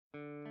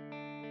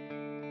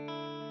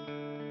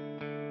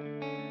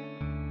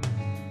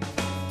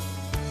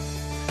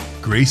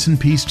Grace and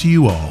peace to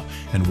you all,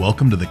 and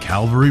welcome to the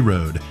Calvary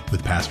Road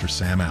with Pastor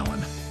Sam Allen.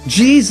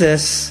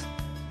 Jesus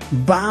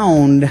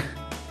bound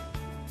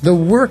the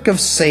work of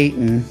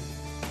Satan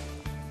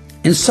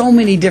in so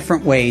many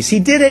different ways. He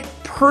did it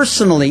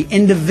personally,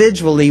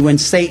 individually, when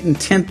Satan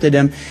tempted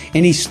him,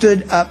 and he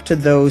stood up to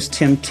those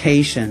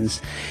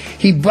temptations.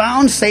 He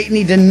bound Satan,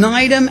 he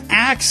denied him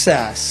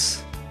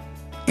access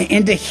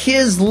into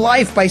his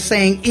life by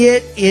saying,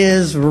 "It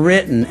is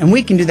written." And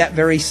we can do that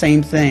very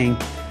same thing.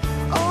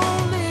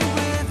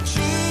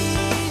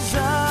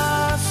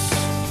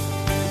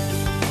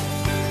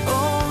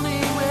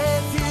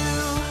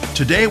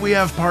 Today we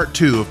have part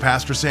 2 of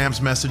Pastor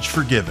Sam's message,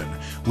 Forgiven.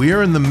 We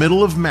are in the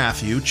middle of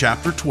Matthew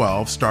chapter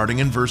 12, starting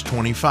in verse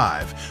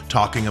 25,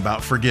 talking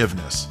about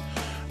forgiveness.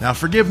 Now,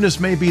 forgiveness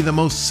may be the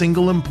most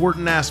single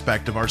important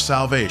aspect of our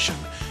salvation.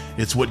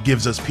 It's what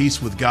gives us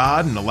peace with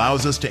God and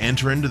allows us to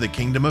enter into the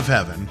kingdom of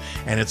heaven,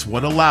 and it's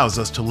what allows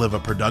us to live a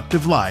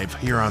productive life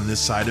here on this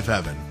side of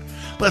heaven.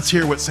 Let's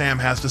hear what Sam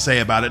has to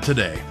say about it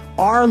today.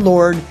 Our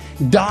Lord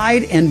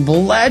died and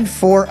bled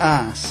for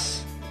us.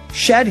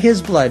 Shed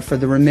his blood for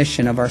the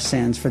remission of our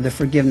sins, for the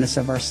forgiveness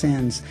of our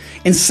sins.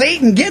 And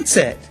Satan gets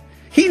it.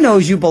 He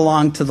knows you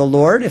belong to the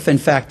Lord, if in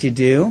fact you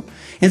do.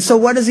 And so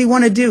what does he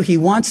want to do? He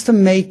wants to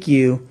make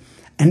you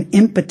an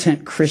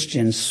impotent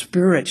Christian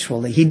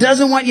spiritually. He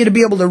doesn't want you to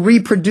be able to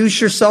reproduce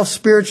yourself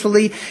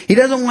spiritually. He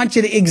doesn't want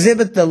you to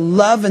exhibit the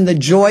love and the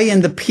joy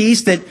and the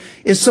peace that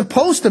is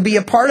supposed to be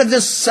a part of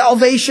this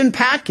salvation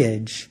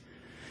package.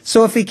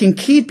 So if he can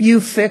keep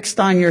you fixed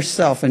on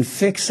yourself and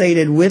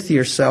fixated with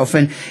yourself,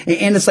 and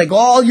it's like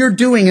all you're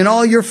doing and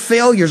all your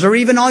failures or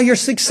even all your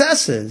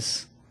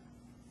successes,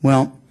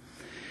 well,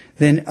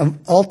 then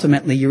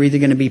ultimately you're either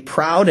going to be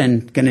proud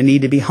and going to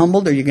need to be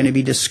humbled, or you're going to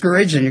be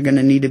discouraged and you're going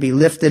to need to be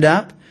lifted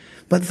up.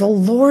 But the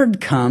Lord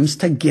comes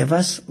to give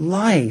us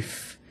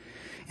life.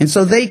 And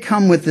so they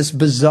come with this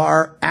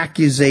bizarre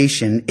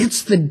accusation.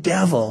 It's the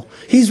devil.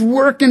 He's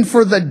working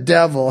for the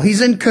devil.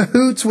 He's in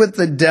cahoots with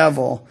the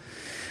devil.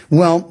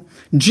 Well,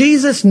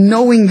 Jesus,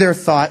 knowing their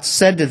thoughts,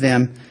 said to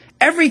them,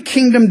 "Every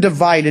kingdom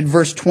divided,"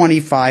 verse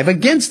 25,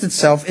 "against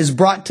itself is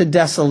brought to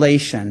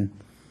desolation."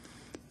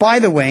 By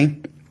the way,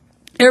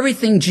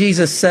 everything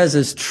Jesus says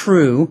is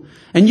true,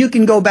 and you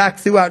can go back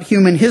throughout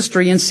human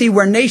history and see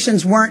where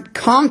nations weren't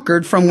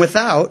conquered from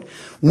without.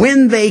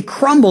 When they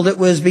crumbled, it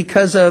was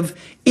because of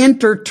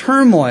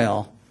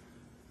inter-turmoil.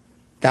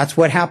 That's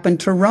what happened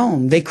to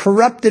Rome. They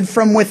corrupted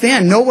from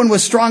within. No one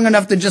was strong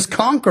enough to just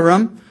conquer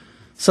them.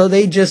 So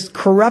they just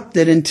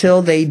corrupted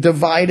until they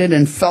divided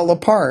and fell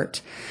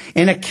apart.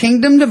 And a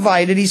kingdom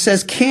divided, he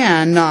says,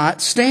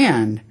 cannot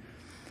stand.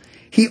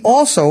 He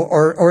also,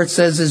 or it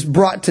says, is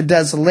brought to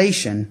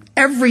desolation.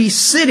 Every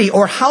city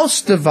or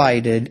house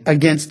divided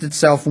against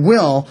itself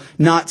will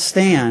not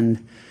stand.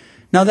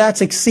 Now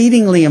that's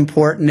exceedingly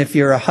important if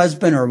you're a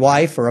husband or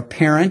wife or a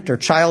parent or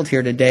child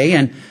here today.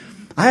 And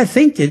I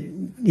think that,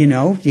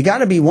 you got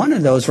to be one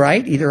of those,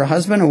 right? Either a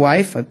husband, a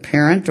wife, a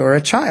parent, or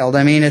a child.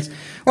 I mean,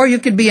 or you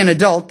could be an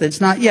adult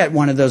that's not yet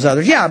one of those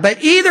others. Yeah,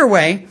 but either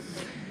way,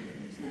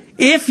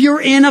 if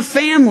you're in a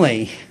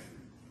family,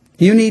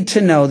 you need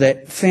to know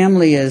that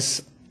family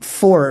is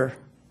for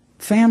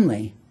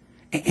family.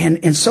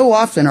 And so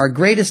often our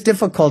greatest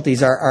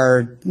difficulties,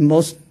 our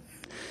most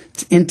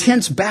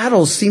intense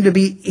battles seem to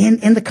be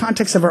in the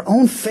context of our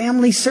own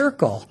family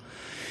circle.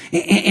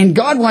 And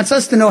God wants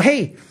us to know,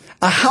 hey,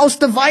 a house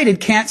divided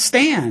can't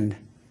stand.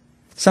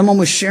 Someone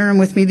was sharing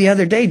with me the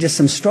other day just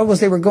some struggles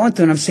they were going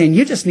through, and I'm saying,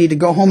 you just need to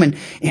go home and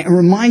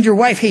remind your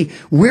wife, hey,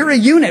 we're a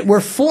unit.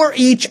 We're for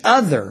each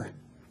other.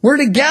 We're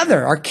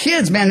together. Our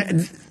kids,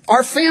 man,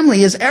 our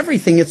family is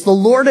everything. It's the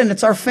Lord and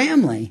it's our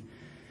family.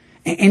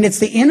 And it's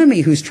the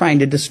enemy who's trying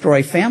to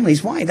destroy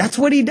families. Why? That's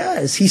what he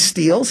does. He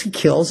steals, he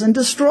kills, and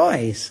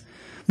destroys.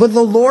 But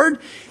the Lord,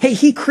 hey,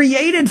 he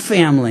created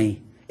family.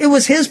 It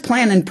was his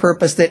plan and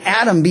purpose that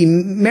Adam be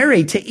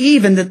married to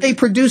Eve and that they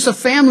produce a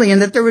family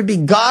and that there would be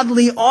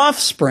godly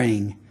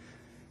offspring.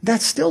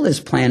 That's still his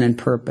plan and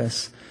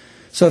purpose.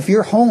 So if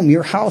your home,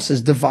 your house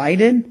is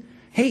divided,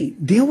 hey,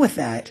 deal with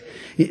that.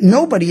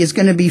 Nobody is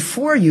going to be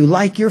for you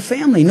like your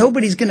family.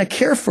 Nobody's going to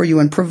care for you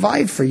and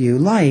provide for you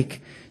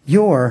like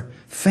your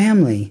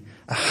family.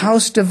 A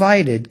house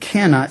divided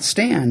cannot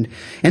stand.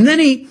 And then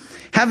he,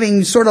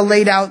 having sort of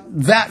laid out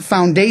that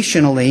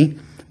foundationally,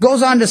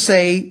 goes on to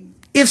say,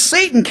 if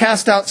Satan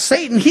cast out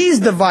Satan,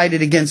 he's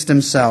divided against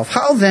himself.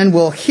 How then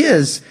will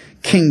his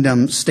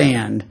kingdom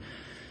stand?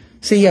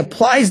 See, he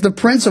applies the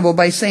principle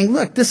by saying,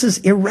 look, this is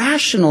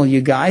irrational,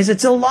 you guys.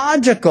 It's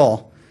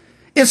illogical.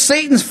 If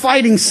Satan's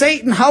fighting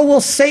Satan, how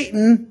will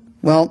Satan?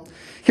 Well,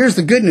 here's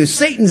the good news.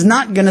 Satan's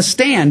not going to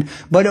stand,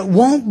 but it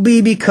won't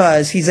be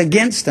because he's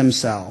against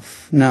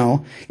himself.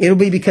 No, it'll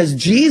be because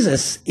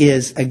Jesus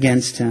is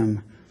against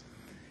him.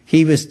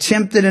 He was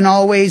tempted in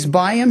all ways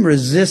by him,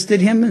 resisted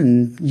him,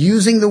 and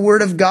using the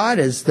word of God,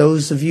 as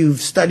those of you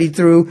who've studied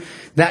through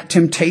that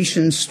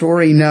temptation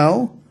story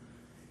know.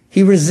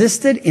 He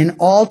resisted in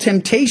all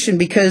temptation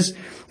because,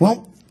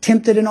 well,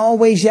 tempted in all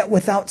ways yet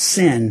without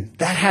sin.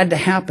 That had to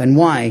happen.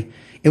 Why?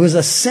 It was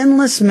a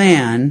sinless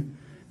man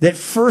that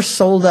first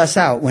sold us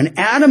out. When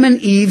Adam and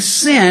Eve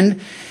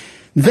sinned,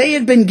 they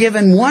had been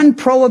given one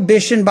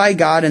prohibition by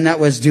God, and that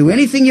was do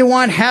anything you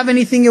want, have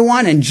anything you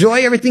want,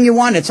 enjoy everything you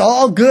want. It's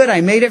all good.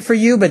 I made it for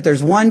you, but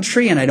there's one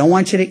tree, and I don't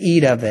want you to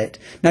eat of it.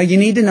 Now, you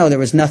need to know there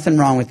was nothing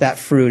wrong with that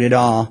fruit at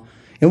all.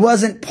 It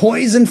wasn't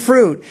poison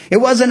fruit. It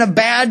wasn't a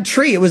bad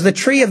tree. It was the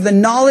tree of the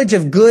knowledge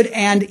of good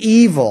and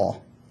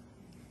evil.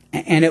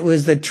 And it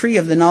was the tree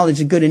of the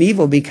knowledge of good and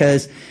evil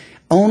because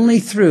only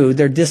through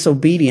their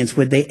disobedience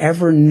would they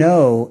ever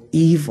know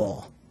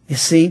evil. You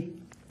see,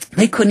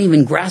 they couldn't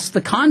even grasp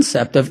the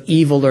concept of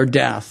evil or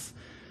death.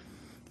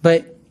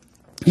 But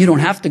you don't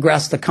have to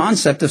grasp the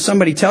concept. If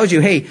somebody tells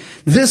you, hey,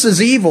 this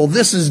is evil,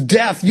 this is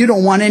death, you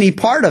don't want any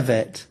part of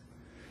it.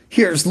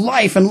 Here's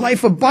life and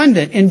life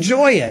abundant.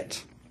 Enjoy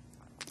it.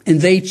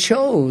 And they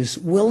chose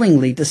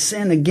willingly to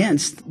sin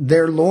against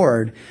their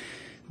Lord,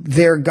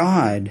 their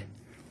God.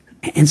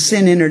 And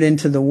sin entered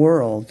into the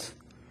world.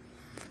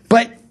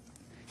 But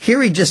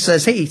here he just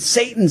says, hey,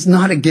 Satan's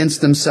not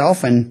against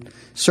himself, and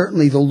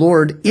certainly the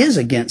Lord is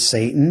against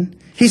Satan.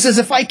 He says,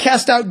 if I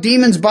cast out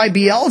demons by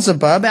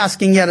Beelzebub,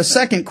 asking yet a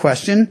second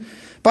question,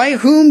 by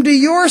whom do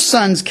your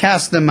sons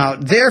cast them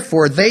out?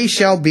 Therefore they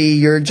shall be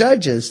your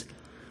judges.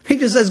 He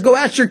just says, go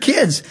ask your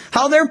kids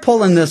how they're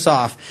pulling this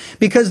off.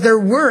 Because there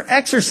were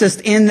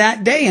exorcists in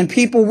that day, and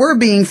people were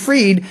being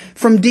freed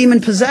from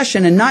demon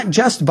possession, and not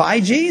just by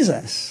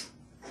Jesus.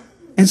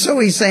 And so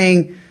he's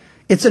saying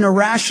it's an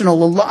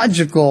irrational,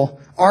 illogical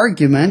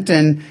argument.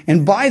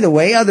 And by the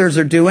way, others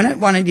are doing it.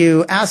 Why don't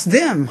you ask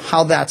them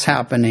how that's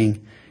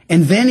happening?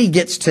 And then he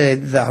gets to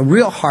the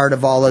real heart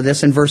of all of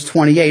this in verse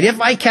 28. If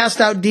I cast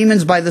out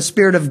demons by the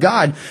Spirit of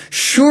God,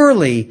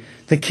 surely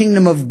the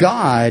kingdom of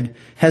God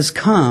has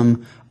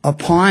come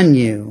upon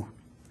you.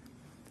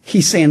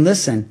 He's saying,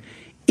 listen,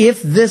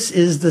 if this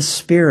is the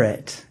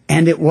Spirit,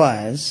 and it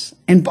was,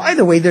 and by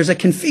the way, there's a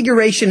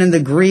configuration in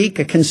the Greek,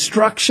 a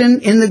construction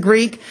in the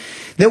Greek,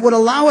 that would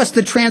allow us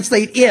to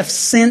translate if,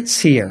 since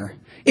here.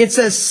 It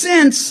says,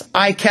 since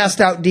I cast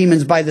out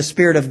demons by the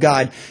Spirit of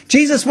God.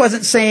 Jesus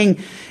wasn't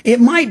saying it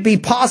might be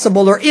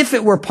possible or if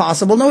it were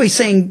possible. No, he's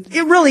saying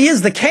it really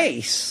is the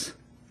case.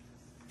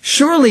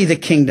 Surely the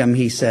kingdom,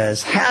 he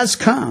says, has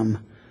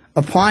come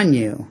upon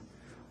you.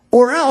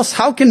 Or else,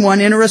 how can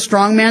one enter a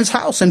strong man's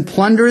house and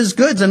plunder his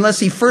goods unless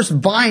he first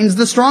binds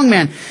the strong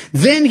man?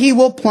 Then he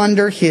will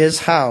plunder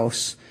his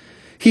house.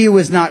 He who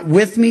is not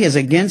with me is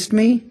against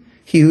me.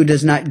 He who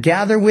does not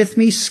gather with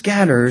me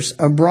scatters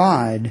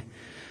abroad.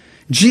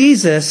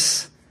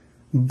 Jesus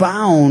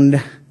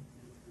bound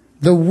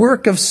the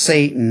work of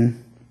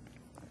Satan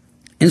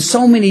in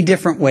so many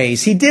different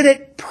ways. He did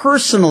it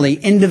personally,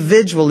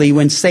 individually,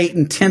 when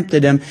Satan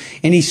tempted him,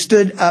 and he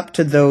stood up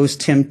to those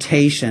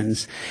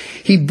temptations.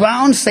 He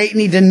bound Satan.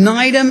 He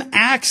denied him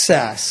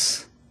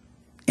access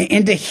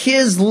into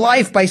his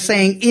life by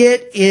saying,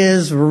 it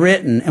is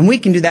written. And we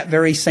can do that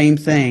very same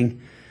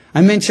thing.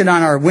 I mentioned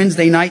on our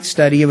Wednesday night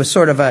study, it was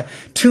sort of a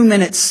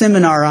 2-minute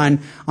seminar on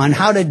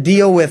how to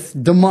deal with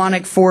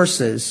demonic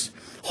forces.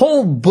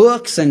 Whole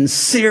books and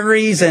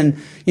series and,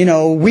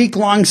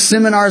 week-long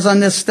seminars on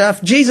this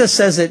stuff. Jesus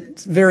says it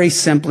very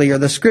simply, or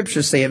the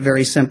scriptures say it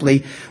very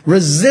simply.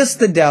 Resist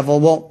the devil.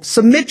 Well,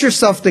 submit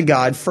yourself to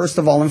God, first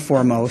of all and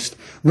foremost.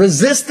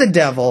 Resist the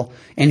devil,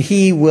 and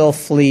he will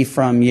flee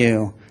from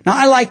you. Now,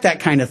 I like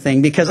that kind of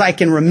thing because I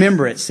can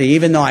remember it, see,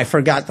 even though I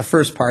forgot the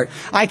first part.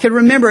 I can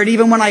remember it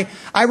even when I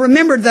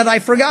remembered that I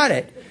forgot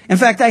it. In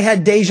fact, I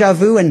had deja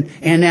vu and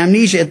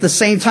amnesia at the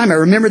same time. I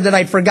remembered that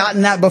I'd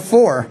forgotten that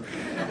before.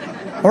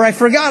 Or I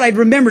forgot I'd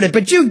remembered it,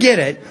 but you get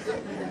it.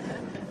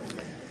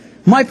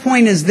 My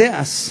point is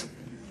this.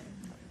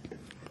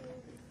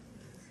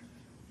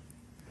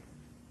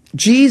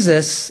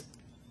 Jesus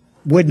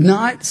would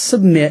not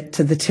submit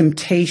to the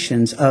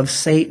temptations of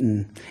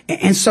Satan.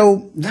 And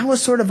so that was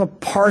sort of a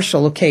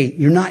partial, okay,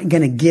 you're not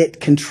going to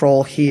get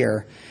control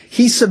here.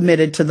 He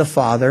submitted to the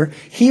Father.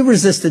 He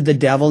resisted the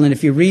devil. And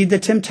if you read the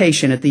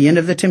temptation, at the end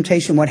of the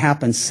temptation, what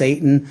happened?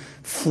 Satan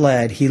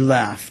fled. He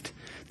left.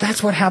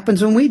 That's what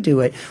happens when we do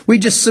it. We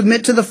just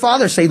submit to the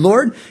Father. Say,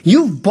 Lord,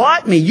 you've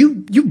bought me.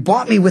 You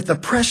bought me with the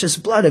precious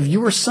blood of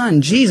your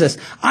Son, Jesus.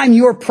 I'm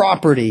your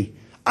property.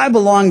 I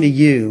belong to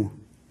you.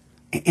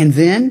 And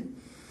then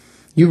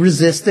you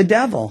resist the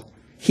devil.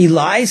 He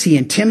lies, he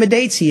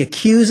intimidates, he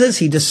accuses,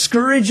 he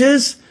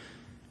discourages.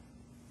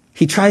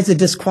 He tries to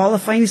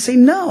disqualify you. You say,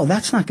 no,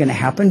 that's not going to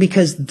happen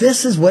because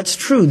this is what's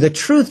true. The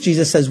truth,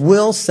 Jesus says,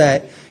 will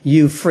set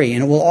you free.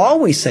 And it will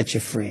always set you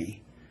free.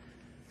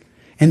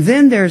 And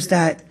then there's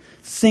that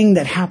thing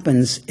that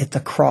happens at the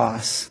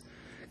cross.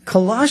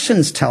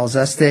 Colossians tells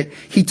us that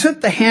he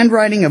took the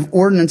handwriting of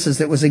ordinances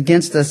that was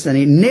against us and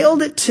he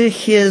nailed it to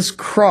his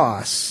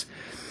cross.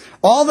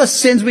 All the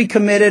sins we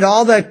committed,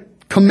 all the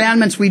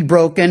commandments we'd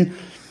broken,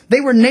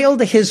 they were nailed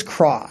to his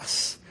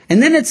cross.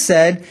 And then it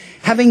said,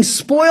 having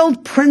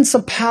spoiled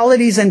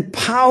principalities and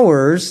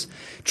powers,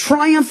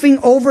 triumphing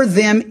over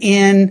them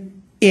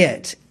in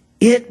it.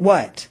 It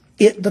what?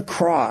 It the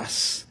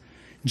cross.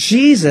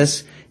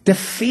 Jesus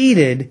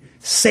defeated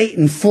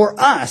Satan for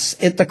us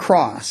at the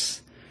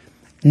cross.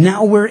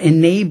 Now we're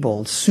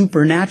enabled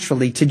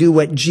supernaturally to do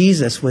what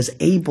Jesus was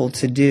able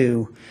to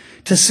do,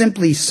 to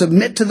simply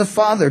submit to the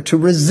Father, to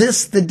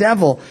resist the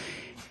devil,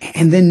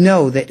 and then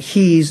know that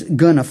he's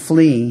going to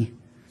flee.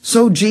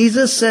 So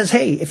Jesus says,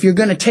 hey, if you're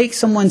going to take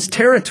someone's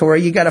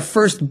territory, you got to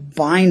first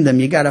bind them.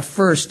 You got to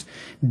first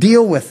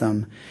deal with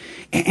them.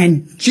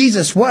 And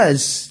Jesus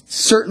was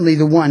certainly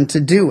the one to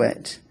do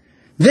it.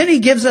 Then he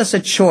gives us a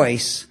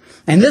choice.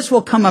 And this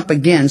will come up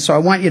again, so I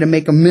want you to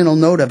make a mental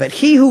note of it.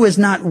 He who is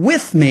not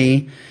with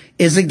me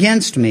is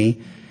against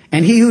me,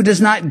 and he who does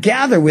not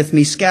gather with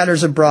me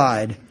scatters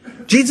abroad.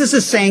 Jesus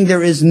is saying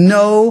there is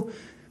no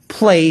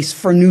place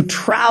for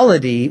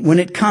neutrality when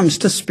it comes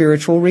to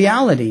spiritual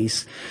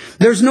realities.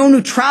 There's no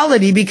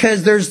neutrality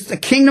because there's the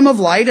kingdom of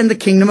light and the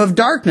kingdom of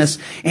darkness,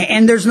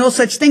 and there's no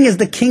such thing as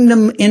the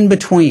kingdom in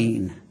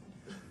between.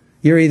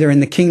 You're either in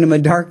the kingdom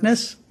of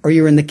darkness or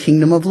you're in the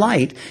kingdom of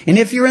light. And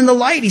if you're in the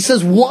light, he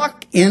says,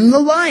 walk in the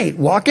light,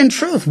 walk in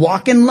truth,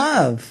 walk in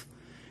love.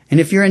 And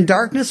if you're in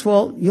darkness,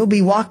 well, you'll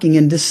be walking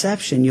in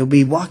deception. You'll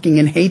be walking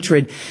in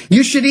hatred.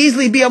 You should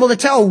easily be able to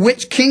tell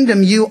which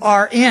kingdom you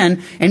are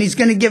in. And he's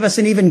going to give us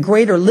an even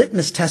greater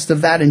litmus test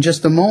of that in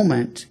just a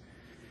moment.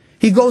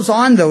 He goes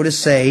on, though, to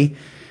say,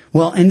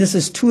 well, and this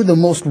is two of the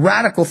most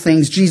radical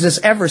things Jesus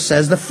ever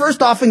says. The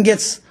first often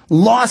gets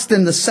lost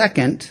in the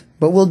second,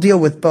 but we'll deal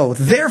with both.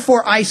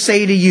 Therefore, I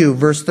say to you,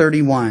 verse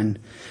 31,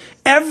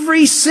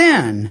 every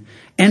sin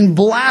and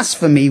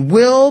blasphemy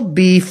will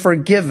be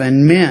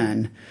forgiven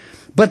men.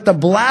 But the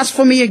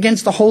blasphemy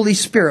against the Holy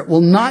Spirit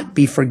will not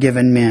be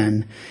forgiven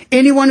men.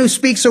 Anyone who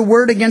speaks a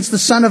word against the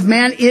Son of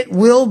Man, it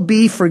will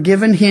be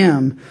forgiven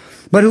him.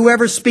 But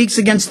whoever speaks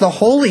against the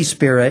Holy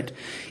Spirit,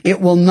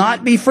 it will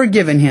not be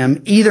forgiven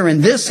him, either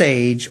in this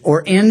age or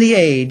in the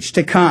age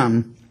to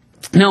come.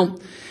 Now,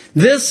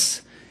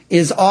 this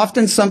is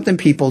often something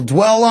people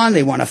dwell on.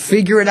 They want to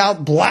figure it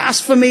out.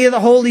 Blasphemy of the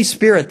Holy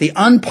Spirit, the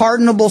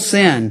unpardonable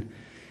sin.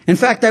 In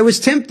fact, I was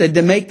tempted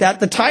to make that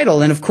the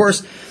title. And of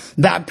course,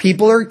 that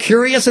people are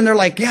curious and they're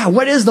like, yeah,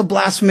 what is the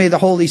blasphemy of the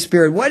Holy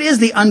Spirit? What is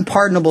the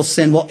unpardonable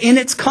sin? Well, in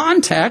its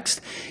context,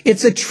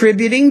 it's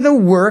attributing the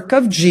work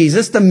of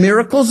Jesus, the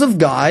miracles of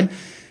God,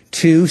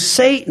 to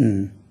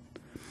Satan.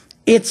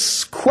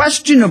 It's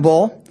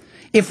questionable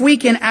if we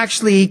can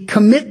actually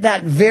commit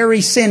that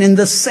very sin in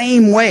the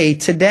same way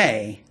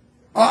today.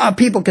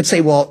 People could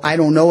say, well, I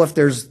don't know if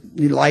there's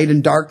light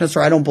and darkness,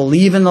 or I don't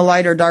believe in the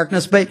light or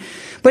darkness, but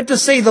to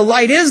say the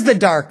light is the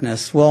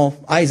darkness, well,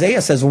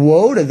 Isaiah says,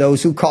 woe to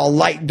those who call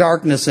light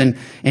darkness and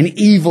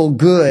evil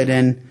good,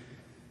 and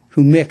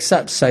who mix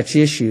up such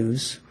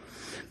issues.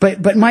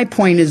 But my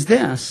point is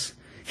this.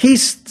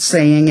 He's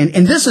saying,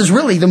 and this is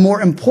really the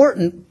more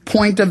important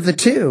point of the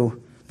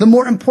two, the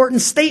more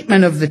important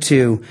statement of the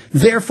two.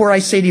 Therefore, I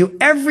say to you,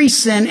 every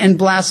sin and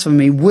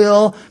blasphemy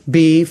will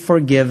be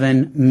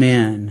forgiven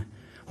men.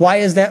 Why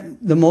is that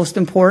the most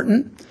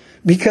important?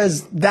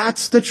 Because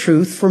that's the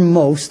truth for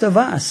most of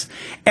us.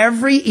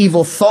 Every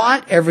evil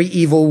thought, every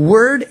evil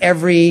word,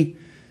 every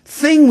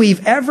thing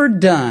we've ever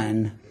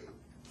done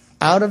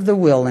out of the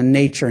will and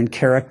nature and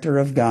character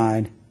of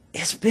God,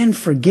 it's been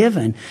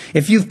forgiven.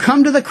 If you've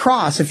come to the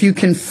cross, if you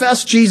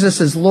confess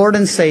Jesus as Lord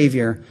and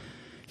Savior,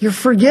 you're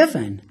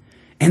forgiven.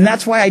 And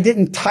that's why I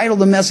didn't title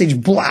the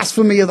message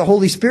Blasphemy of the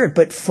Holy Spirit,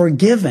 but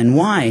forgiven.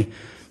 Why?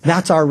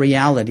 That's our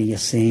reality, you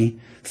see.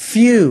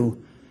 Few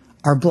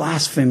are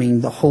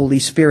blaspheming the Holy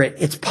Spirit.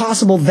 It's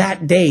possible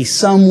that day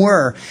some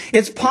were.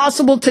 It's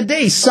possible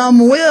today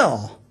some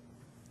will.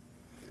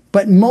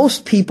 But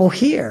most people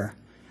here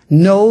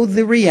know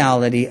the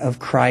reality of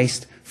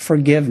Christ's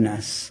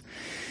forgiveness.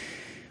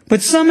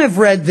 But some have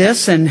read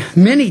this, and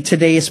many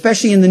today,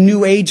 especially in the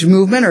New Age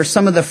movement or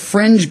some of the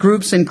fringe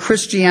groups in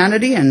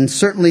Christianity and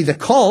certainly the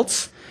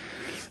cults,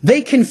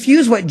 they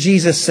confuse what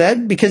Jesus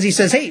said because he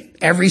says, hey,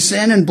 every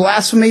sin and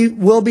blasphemy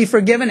will be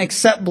forgiven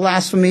except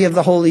blasphemy of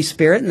the Holy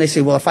Spirit. And they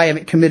say, well, if I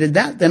haven't committed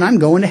that, then I'm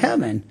going to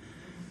heaven.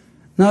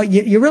 No,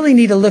 you really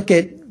need to look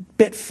at a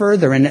bit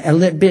further and a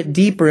little bit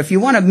deeper if you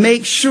want to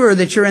make sure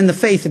that you're in the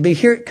faith.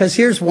 Because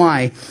here's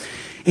why.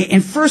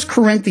 In 1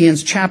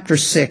 Corinthians chapter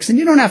 6, and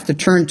you don't have to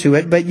turn to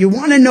it, but you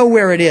want to know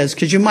where it is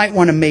because you might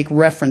want to make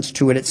reference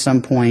to it at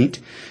some point.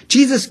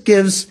 Jesus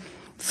gives,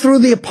 through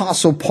the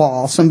Apostle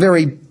Paul, some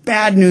very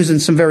bad news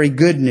and some very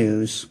good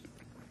news.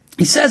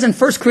 He says in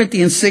 1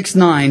 Corinthians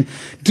 6:9,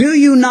 do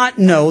you not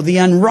know the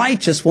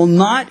unrighteous will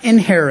not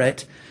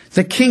inherit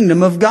the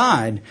kingdom of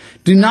God?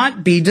 Do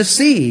not be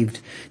deceived.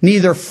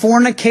 Neither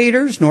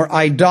fornicators, nor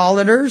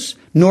idolaters,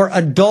 nor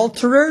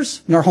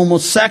adulterers, nor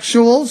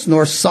homosexuals,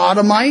 nor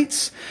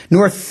sodomites,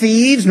 nor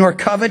thieves, nor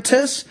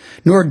covetous,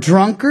 nor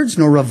drunkards,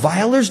 nor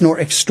revilers, nor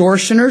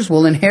extortioners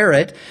will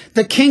inherit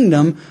the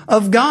kingdom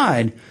of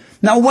God.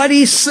 Now what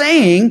he's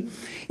saying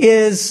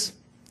is,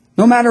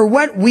 no matter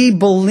what we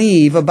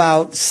believe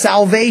about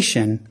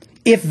salvation,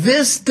 if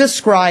this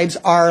describes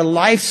our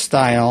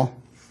lifestyle,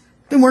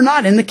 then we're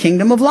not in the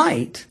kingdom of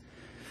light.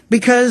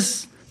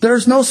 Because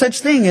there's no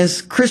such thing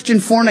as Christian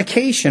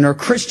fornication or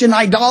Christian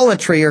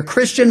idolatry or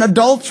Christian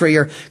adultery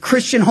or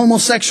Christian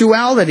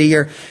homosexuality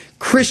or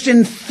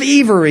Christian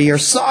thievery or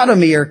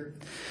sodomy or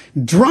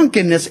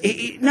drunkenness.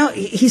 No,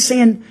 he's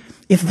saying,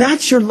 if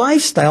that's your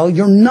lifestyle,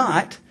 you're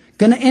not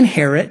going to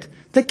inherit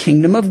the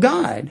kingdom of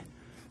God.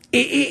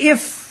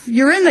 If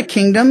you're in the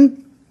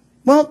kingdom,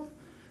 well,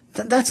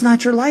 that's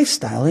not your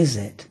lifestyle, is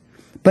it?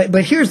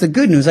 But here's the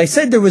good news. I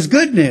said there was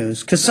good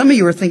news because some of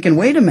you are thinking,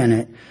 wait a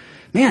minute,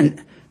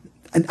 man,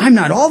 I'm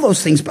not all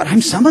those things, but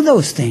I'm some of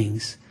those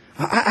things.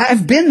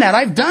 I've been that.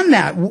 I've done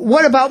that.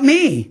 What about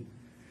me?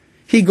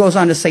 He goes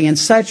on to say, and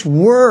such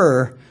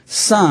were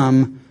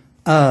some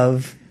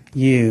of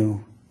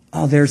you.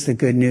 Oh, there's the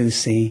good news,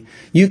 see.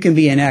 You can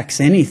be an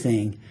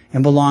ex-anything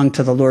and belong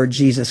to the Lord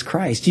Jesus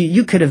Christ.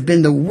 You could have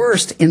been the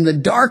worst in the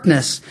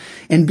darkness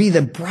and be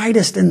the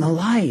brightest in the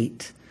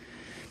light.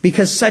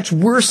 Because such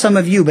were some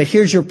of you. But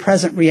here's your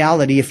present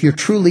reality. If you're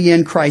truly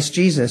in Christ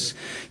Jesus,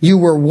 you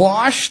were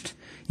washed,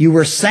 you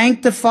were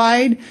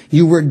sanctified,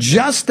 you were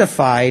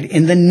justified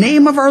in the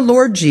name of our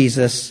Lord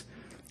Jesus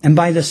and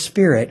by the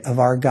Spirit of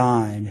our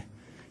God.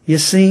 You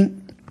see,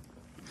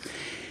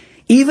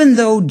 even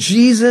though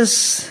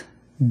Jesus'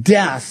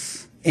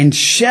 death and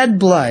shed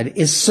blood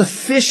is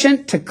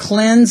sufficient to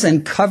cleanse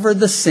and cover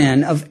the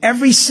sin of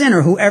every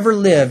sinner who ever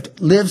lived,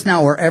 lives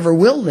now, or ever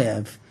will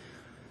live,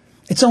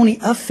 it's only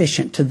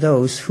efficient to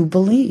those who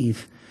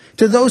believe,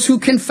 to those who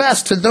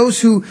confess, to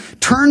those who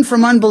turn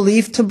from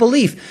unbelief to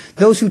belief,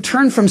 those who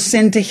turn from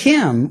sin to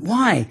Him.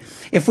 Why?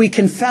 If we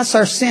confess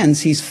our sins,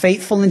 He's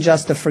faithful and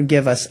just to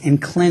forgive us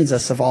and cleanse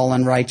us of all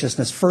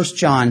unrighteousness. 1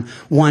 John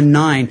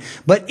 1:9.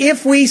 But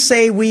if we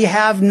say we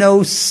have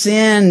no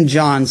sin,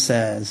 John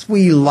says,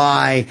 we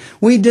lie,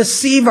 we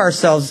deceive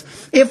ourselves.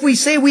 If we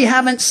say we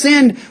haven't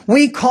sinned,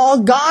 we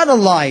call God a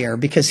liar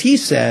because He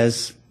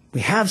says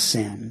we have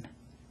sinned.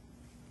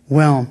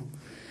 Well,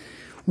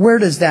 where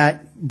does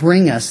that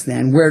bring us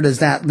then? Where does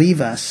that leave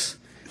us?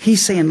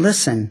 He's saying,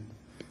 listen,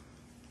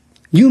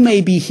 you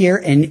may be here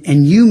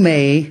and you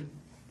may,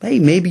 hey,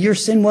 maybe your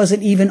sin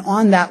wasn't even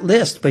on that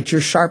list, but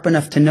you're sharp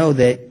enough to know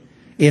that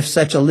if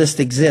such a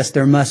list exists,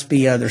 there must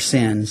be other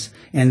sins.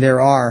 And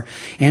there are.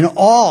 And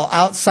all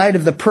outside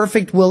of the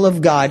perfect will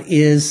of God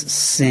is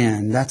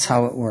sin. That's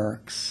how it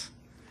works.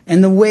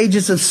 And the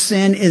wages of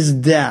sin is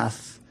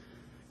death,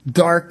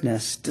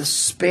 darkness,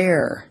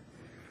 despair.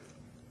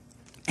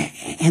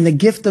 And the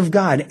gift of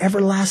God,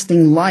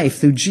 everlasting life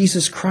through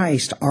Jesus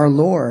Christ, our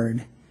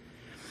Lord.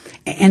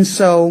 And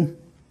so,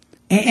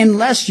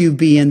 unless you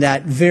be in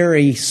that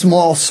very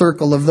small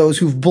circle of those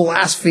who've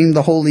blasphemed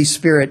the Holy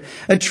Spirit,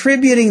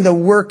 attributing the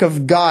work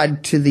of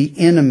God to the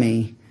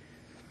enemy,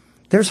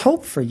 there's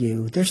hope for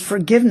you. There's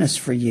forgiveness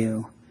for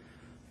you.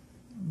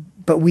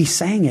 But we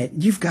sang it.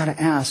 You've got to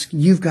ask.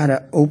 You've got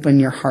to open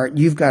your heart.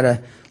 You've got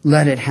to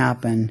let it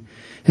happen.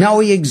 Now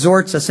He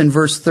exhorts us in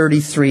verse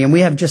 33, and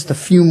we have just a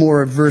few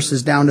more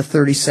verses down to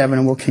 37,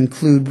 and we'll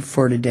conclude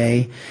for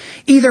today.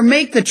 Either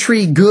make the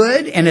tree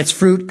good and its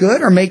fruit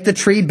good, or make the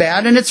tree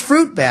bad and its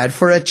fruit bad,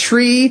 for a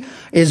tree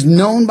is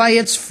known by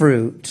its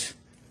fruit.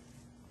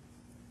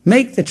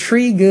 Make the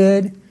tree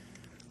good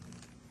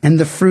and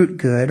the fruit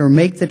good, or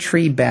make the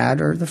tree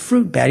bad or the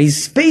fruit bad.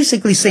 He's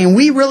basically saying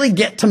we really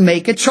get to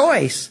make a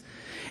choice.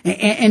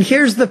 And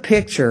here's the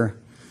picture.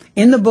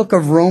 In the book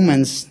of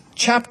Romans,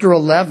 chapter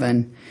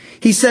 11,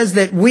 he says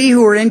that we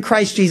who are in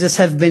Christ Jesus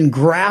have been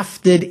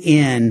grafted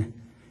in.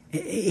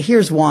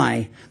 Here's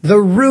why. The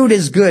root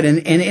is good,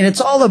 and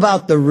it's all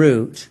about the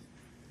root.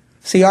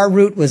 See, our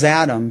root was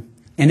Adam,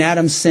 and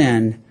Adam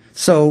sinned,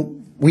 so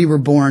we were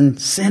born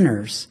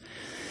sinners.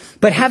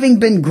 But having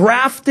been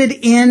grafted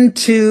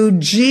into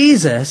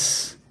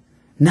Jesus,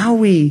 now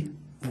we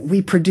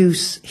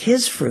produce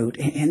His fruit,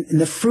 and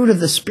the fruit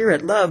of the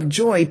Spirit, love,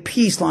 joy,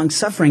 peace,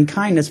 long-suffering,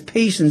 kindness,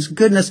 patience,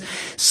 goodness,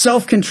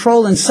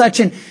 self-control, and such.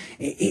 And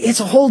it's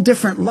a whole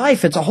different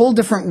life. It's a whole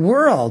different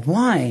world.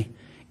 Why?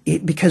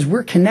 Because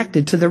we're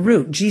connected to the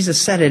root.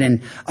 Jesus said it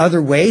in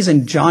other ways.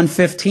 In John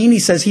 15, He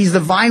says He's the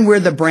vine,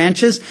 we're the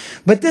branches.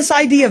 But this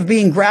idea of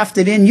being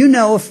grafted in, you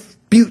know, if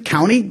Butte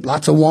County,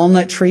 lots of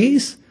walnut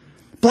trees.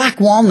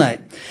 Black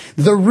walnut,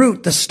 the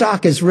root, the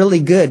stalk is really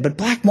good, but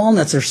black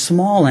walnuts are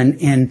small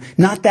and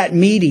not that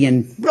meaty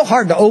and real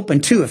hard to open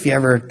too if you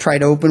ever try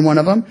to open one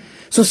of them.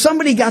 So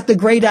somebody got the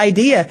great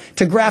idea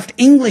to graft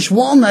English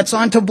walnuts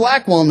onto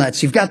black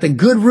walnuts. You've got the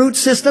good root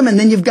system, and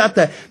then you've got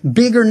the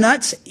bigger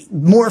nuts,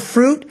 more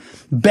fruit,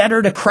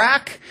 better to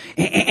crack.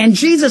 And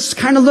Jesus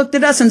kind of looked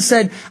at us and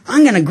said,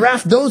 I'm going to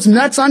graft those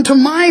nuts onto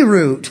my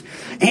root,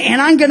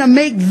 and I'm going to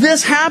make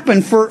this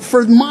happen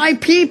for my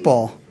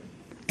people.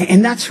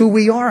 And that's who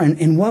we are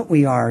and what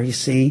we are, you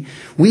see.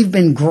 We've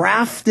been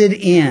grafted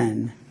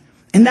in.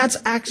 And that's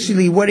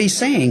actually what He's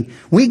saying.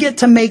 We get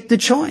to make the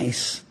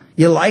choice.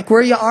 You like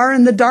where you are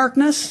in the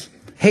darkness?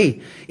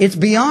 Hey, it's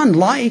beyond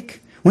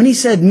like. When He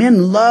said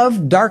men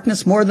love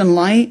darkness more than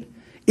light,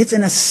 it's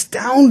an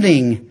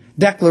astounding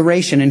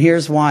declaration, and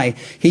here's why.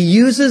 He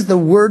uses the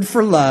word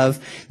for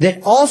love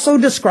that also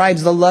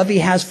describes the love He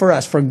has for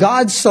us. For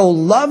God so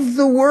loved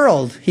the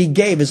world, He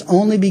gave His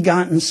only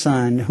begotten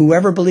Son.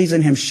 Whoever believes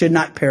in Him should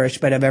not perish,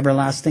 but have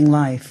everlasting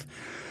life.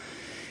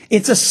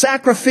 It's a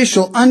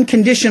sacrificial,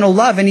 unconditional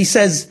love, and He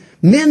says,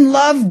 men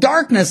love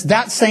darkness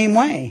that same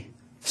way.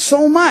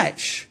 So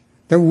much.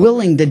 They're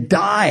willing to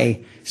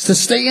die, to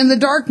stay in the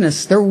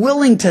darkness. They're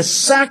willing to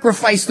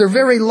sacrifice their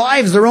very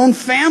lives, their own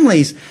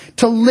families,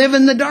 to live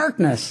in the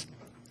darkness.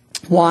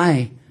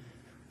 Why?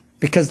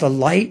 Because the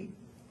light,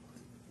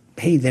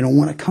 hey, they don't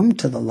want to come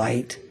to the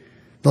light.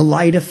 The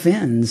light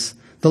offends.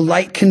 The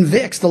light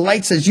convicts. The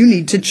light says you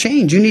need to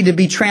change. You need to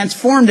be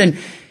transformed.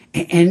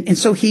 And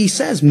so he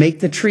says,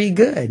 make the tree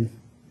good.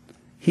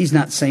 He's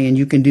not saying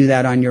you can do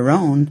that on your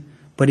own,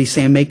 but he's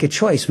saying make a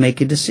choice, make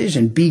a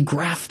decision, be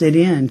grafted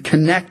in,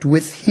 connect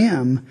with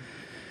him.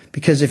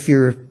 Because if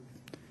your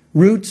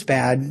root's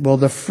bad, well,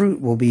 the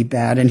fruit will be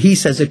bad. And he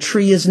says a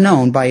tree is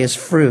known by his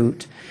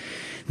fruit.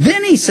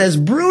 Then he says,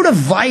 brood of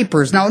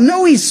vipers. Now,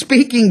 no, he's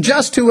speaking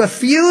just to a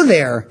few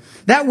there.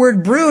 That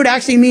word brood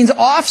actually means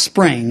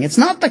offspring. It's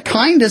not the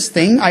kindest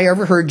thing I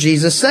ever heard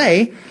Jesus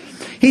say.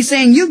 He's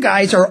saying you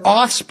guys are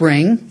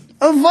offspring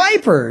of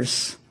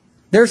vipers.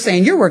 They're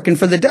saying you're working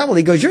for the devil.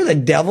 He goes, you're the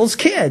devil's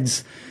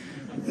kids.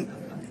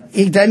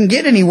 It doesn't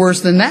get any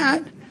worse than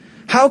that.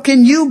 How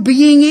can you,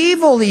 being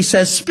evil, he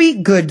says,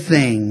 speak good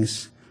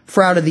things?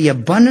 For out of the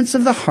abundance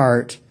of the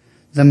heart,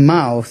 the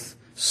mouth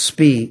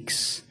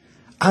speaks.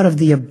 Out of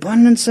the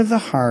abundance of the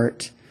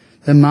heart,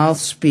 the mouth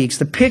speaks.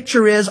 The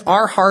picture is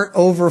our heart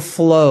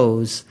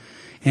overflows.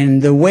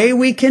 And the way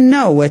we can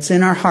know what's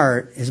in our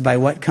heart is by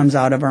what comes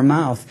out of our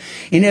mouth.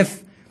 And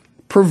if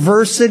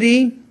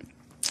perversity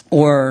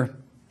or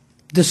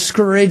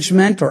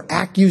discouragement or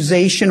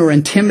accusation or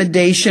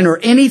intimidation or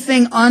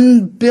anything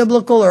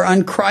unbiblical or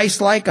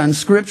unchristlike,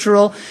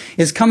 unscriptural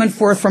is coming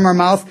forth from our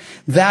mouth,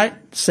 that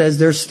says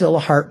there's still a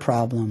heart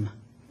problem.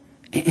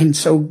 And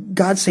so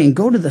God's saying,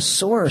 go to the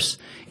source.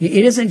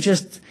 It isn't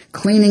just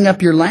cleaning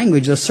up your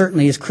language, though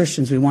certainly as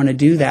Christians we want to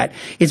do that.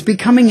 It's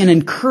becoming an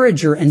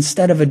encourager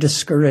instead of a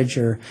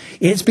discourager.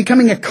 It's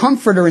becoming a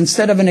comforter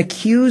instead of an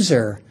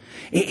accuser.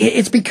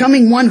 It's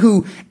becoming one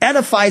who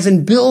edifies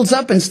and builds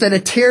up instead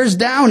of tears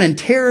down and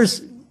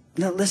tears.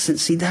 Now listen,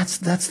 see, that's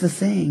the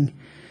thing.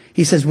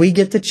 He says we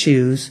get to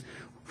choose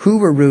who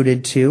we're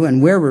rooted to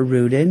and where we're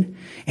rooted.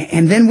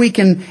 And then we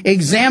can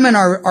examine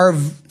our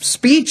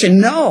speech and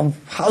know,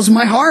 how's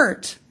my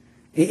heart?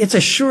 It's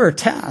a sure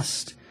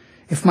test.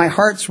 If my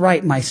heart's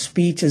right, my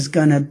speech is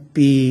going to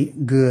be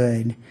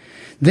good.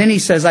 Then he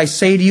says, I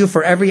say to you,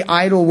 for every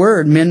idle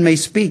word men may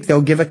speak,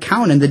 they'll give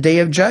account in the day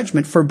of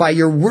judgment. For by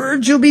your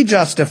words you'll be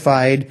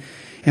justified,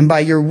 and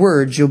by your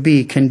words you'll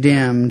be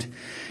condemned.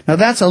 Now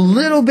that's a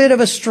little bit of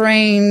a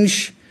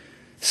strange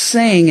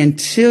saying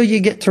until you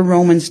get to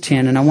Romans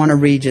 10, and I want to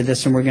read you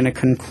this, and we're going to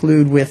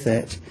conclude with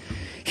it.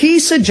 He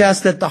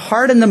suggests that the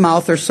heart and the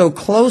mouth are so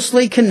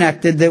closely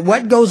connected that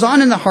what goes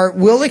on in the heart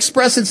will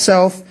express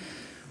itself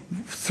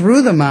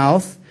through the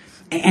mouth.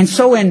 And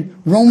so in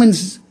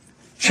Romans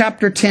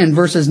chapter 10,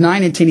 verses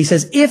 9 and 10, he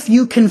says, if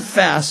you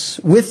confess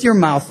with your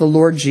mouth the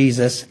Lord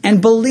Jesus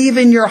and believe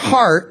in your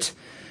heart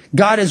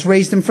God has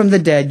raised him from the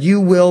dead, you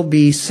will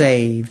be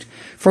saved.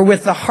 For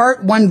with the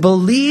heart one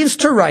believes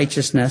to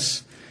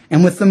righteousness,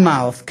 and with the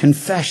mouth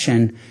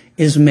confession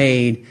is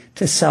made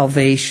to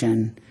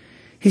salvation.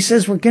 He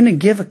says we're going to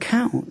give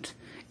account,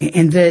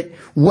 and that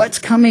what's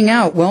coming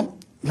out, well,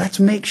 let's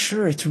make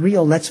sure it's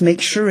real. Let's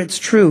make sure it's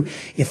true.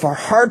 If our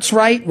heart's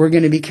right, we're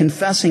going to be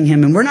confessing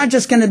him. And we're not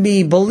just going to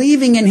be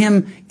believing in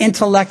him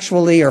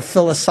intellectually or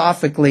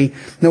philosophically.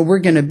 No, we're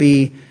going to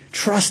be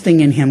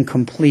trusting in him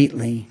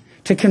completely.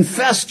 To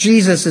confess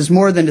Jesus is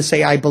more than to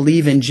say, I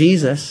believe in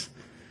Jesus.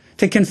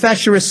 To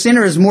confess you're a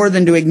sinner is more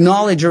than to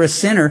acknowledge you're a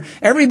sinner.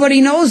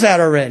 Everybody knows that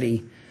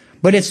already.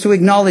 But it's to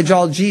acknowledge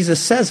all Jesus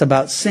says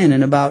about sin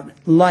and about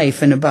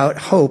life and about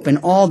hope and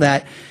all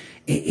that.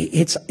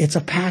 It's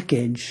a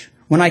package.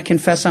 When I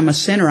confess I'm a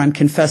sinner, I'm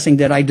confessing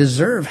that I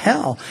deserve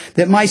hell,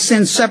 that my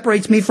sin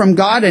separates me from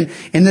God and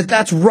that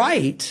that's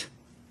right.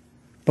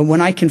 But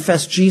when I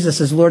confess Jesus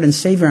as Lord and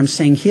Savior, I'm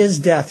saying his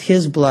death,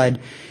 his blood,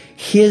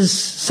 his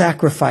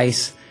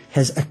sacrifice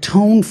has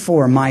atoned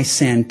for my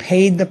sin,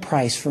 paid the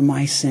price for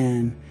my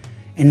sin.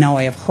 And now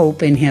I have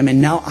hope in him.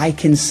 And now I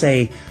can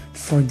say,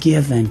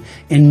 forgiven,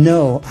 and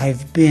know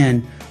I've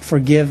been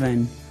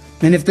forgiven.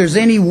 And if there's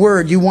any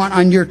word you want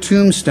on your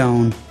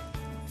tombstone,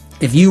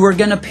 if you were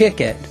going to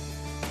pick it,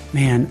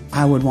 man,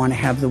 I would want to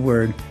have the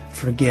word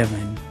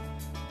forgiven.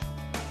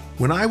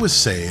 When I was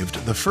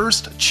saved, the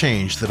first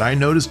change that I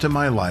noticed in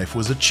my life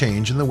was a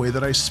change in the way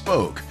that I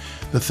spoke,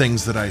 the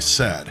things that I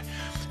said.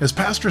 As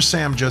Pastor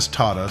Sam just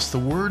taught us, the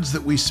words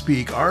that we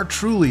speak are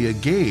truly a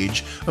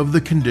gauge of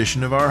the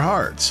condition of our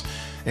hearts.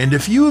 And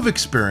if you have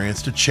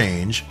experienced a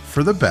change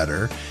for the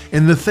better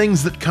in the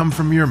things that come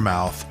from your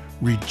mouth,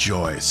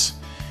 rejoice.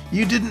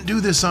 You didn't do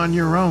this on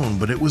your own,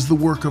 but it was the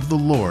work of the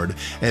Lord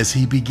as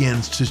he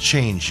begins to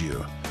change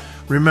you.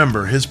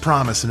 Remember his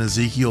promise in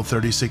Ezekiel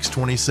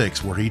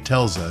 36:26, where he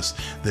tells us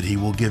that he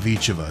will give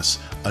each of us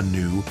a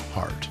new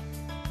heart.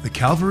 The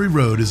Calvary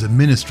Road is a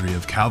ministry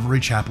of Calvary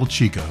Chapel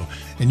Chico,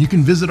 and you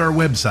can visit our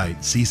website,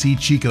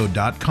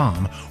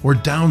 ccchico.com, or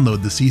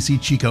download the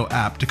CC Chico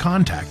app to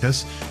contact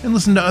us and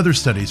listen to other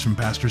studies from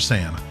Pastor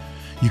Sam.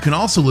 You can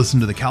also listen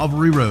to The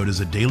Calvary Road as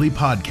a daily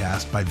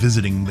podcast by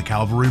visiting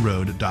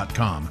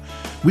thecalvaryroad.com.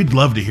 We'd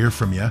love to hear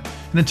from you,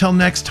 and until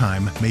next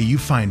time, may you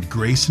find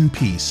grace and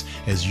peace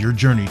as your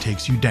journey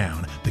takes you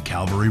down the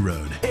Calvary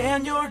Road.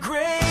 And your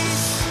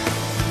grace